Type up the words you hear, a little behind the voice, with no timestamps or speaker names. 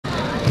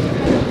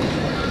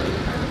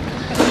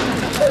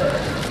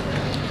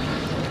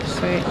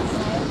Sweet.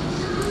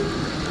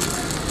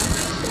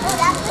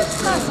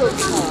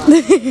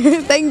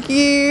 Thank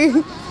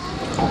you.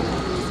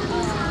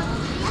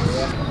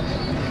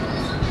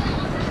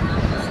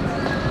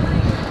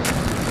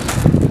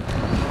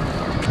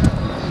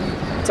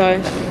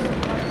 Sorry.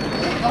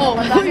 Oh,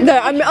 no,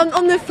 I'm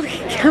on the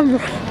fucking camera.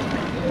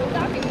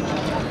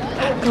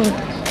 Go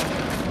on.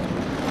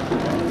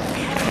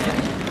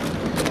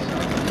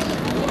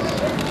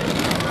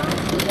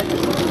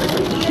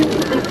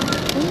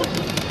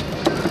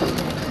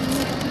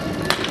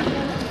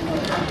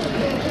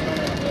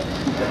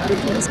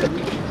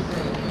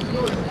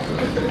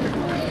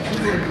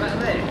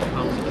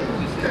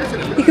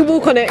 You can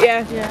walk on it,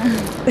 yeah.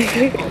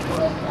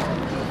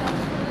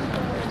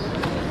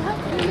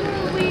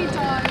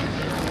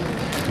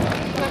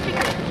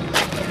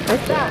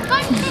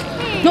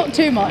 Not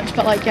too much,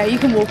 but like, yeah, you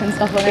can walk and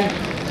stuff on it.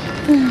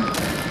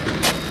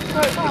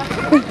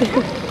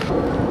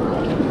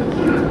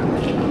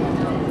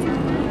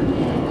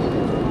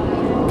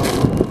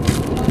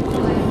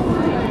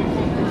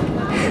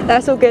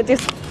 That's all good.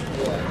 Just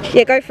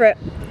yeah, go for it.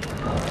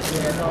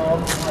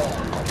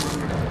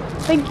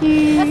 Thank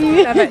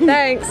you. Perfect,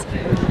 thanks.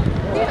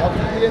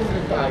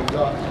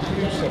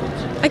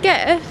 I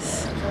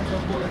guess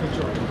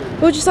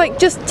we'll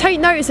just take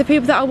notice of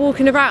people that are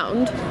walking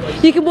around.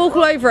 You can walk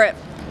all over it.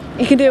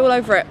 You can do it all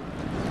over it.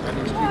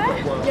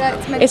 Yeah,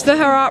 It's for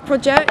her art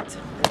project.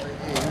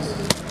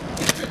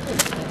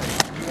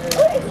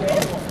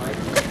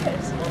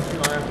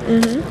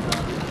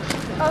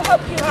 I'll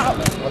help you out.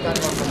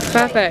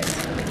 Perfect.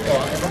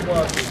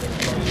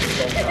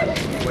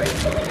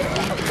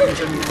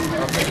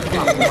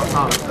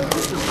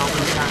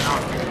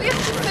 We have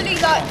to fully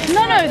like.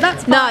 No,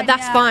 that's fine. No,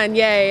 that's fine.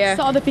 Yeah.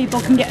 So other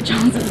people can get a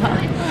chance at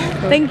that.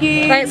 Thank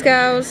you. Thanks,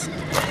 girls.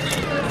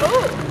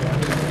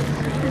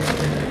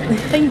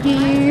 Thank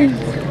you.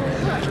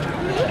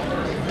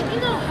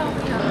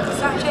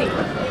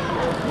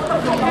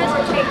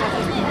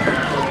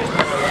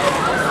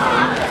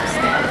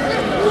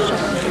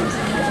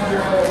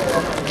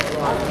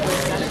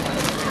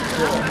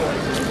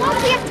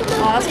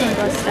 Oh, that's gonna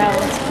go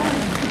stale.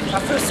 I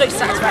feel so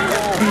satisfied.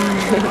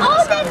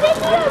 Oh, they're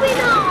videoing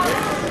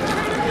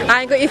us. I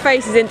ain't got your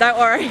faces in, don't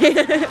worry. I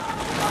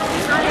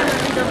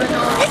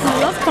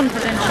love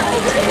confidential.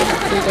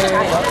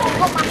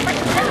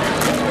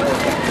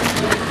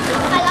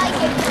 I like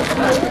it.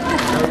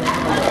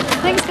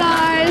 Thanks,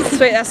 guys.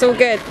 Sweet, that's all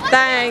good.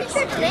 Thanks.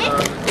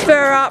 For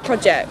her art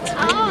project.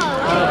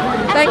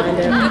 Oh. Thank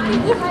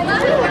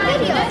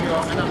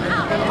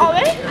Oh,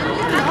 really?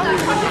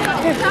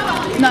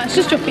 No, it's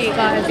just your feet,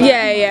 guys.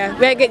 Yeah.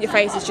 We ain't getting your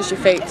face, it's just your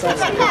feet. So.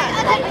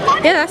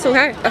 Yeah, that's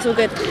okay. That's all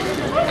good.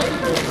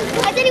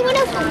 Has anyone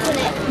else gone on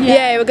it?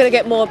 Yeah, we're gonna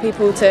get more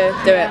people to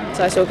do it,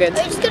 so it's all good.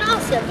 We're just gonna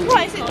ask them.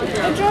 What is it? A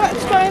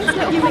direct going to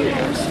let you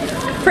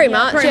videos? Pretty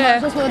much, Pretty yeah.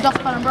 much, that's what the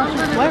dustpan and brush is.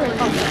 Where is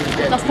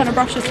that? Dustpan and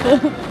brush is for.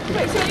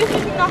 Wait, so you're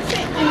thinking that's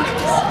it?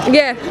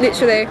 Yeah,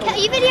 literally. Are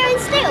you videoing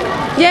still?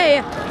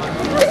 Yeah.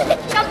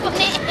 Jump on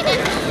it.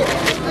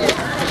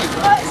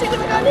 Alright, so we're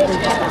gonna go on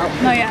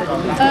YouTube? No,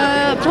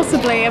 yeah.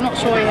 Possibly, I'm not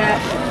sure yet.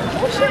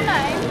 What's your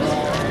name?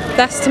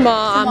 That's Tamar,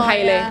 I'm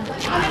Hayley. Yeah.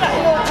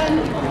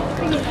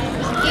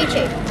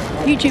 YouTube.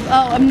 YouTube,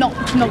 I'm not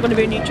going to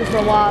be on YouTube for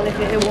a while if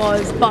it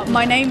was, but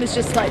my name is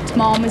just like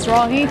Tamar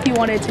Mizrahi if you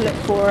wanted to look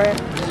for it.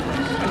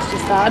 It's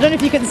just that. I don't know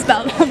if you can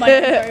spell that, my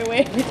name's very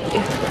weird. They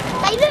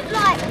look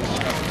like.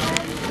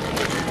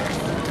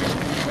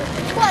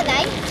 What are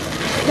they?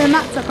 They're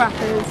matzah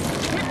crackers.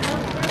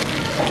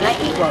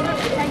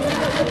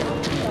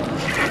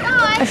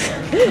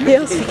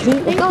 Yes, you can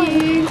eat one.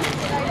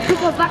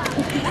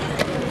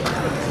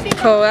 Thank you.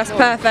 Cool, that's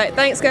perfect.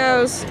 Thanks,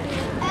 girls.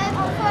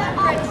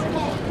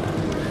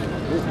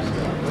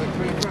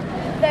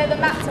 They're the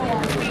matzah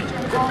ones.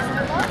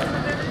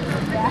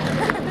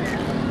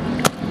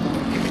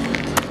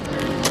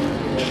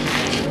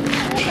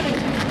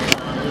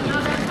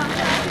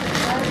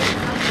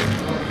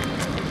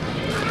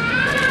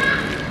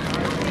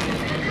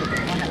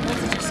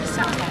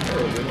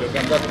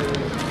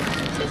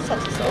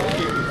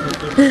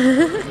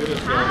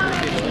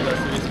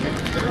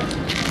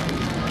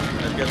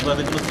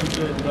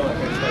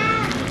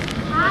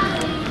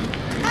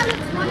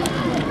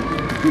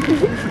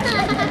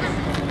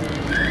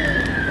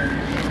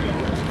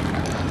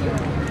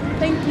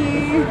 Thank you.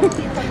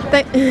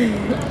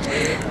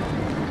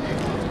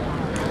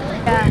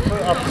 Yeah.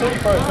 I've put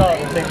for a start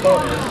and take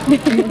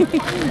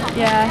photos.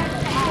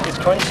 Yeah. It's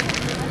crunchy.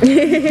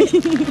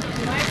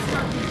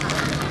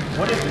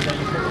 What is it that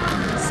you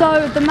put? So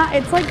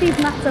it's like these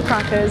matzah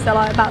crackers. They're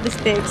like about this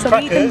big. So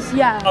we eat Crackers? them,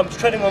 yeah. I'm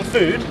treading on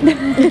food.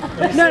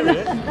 No.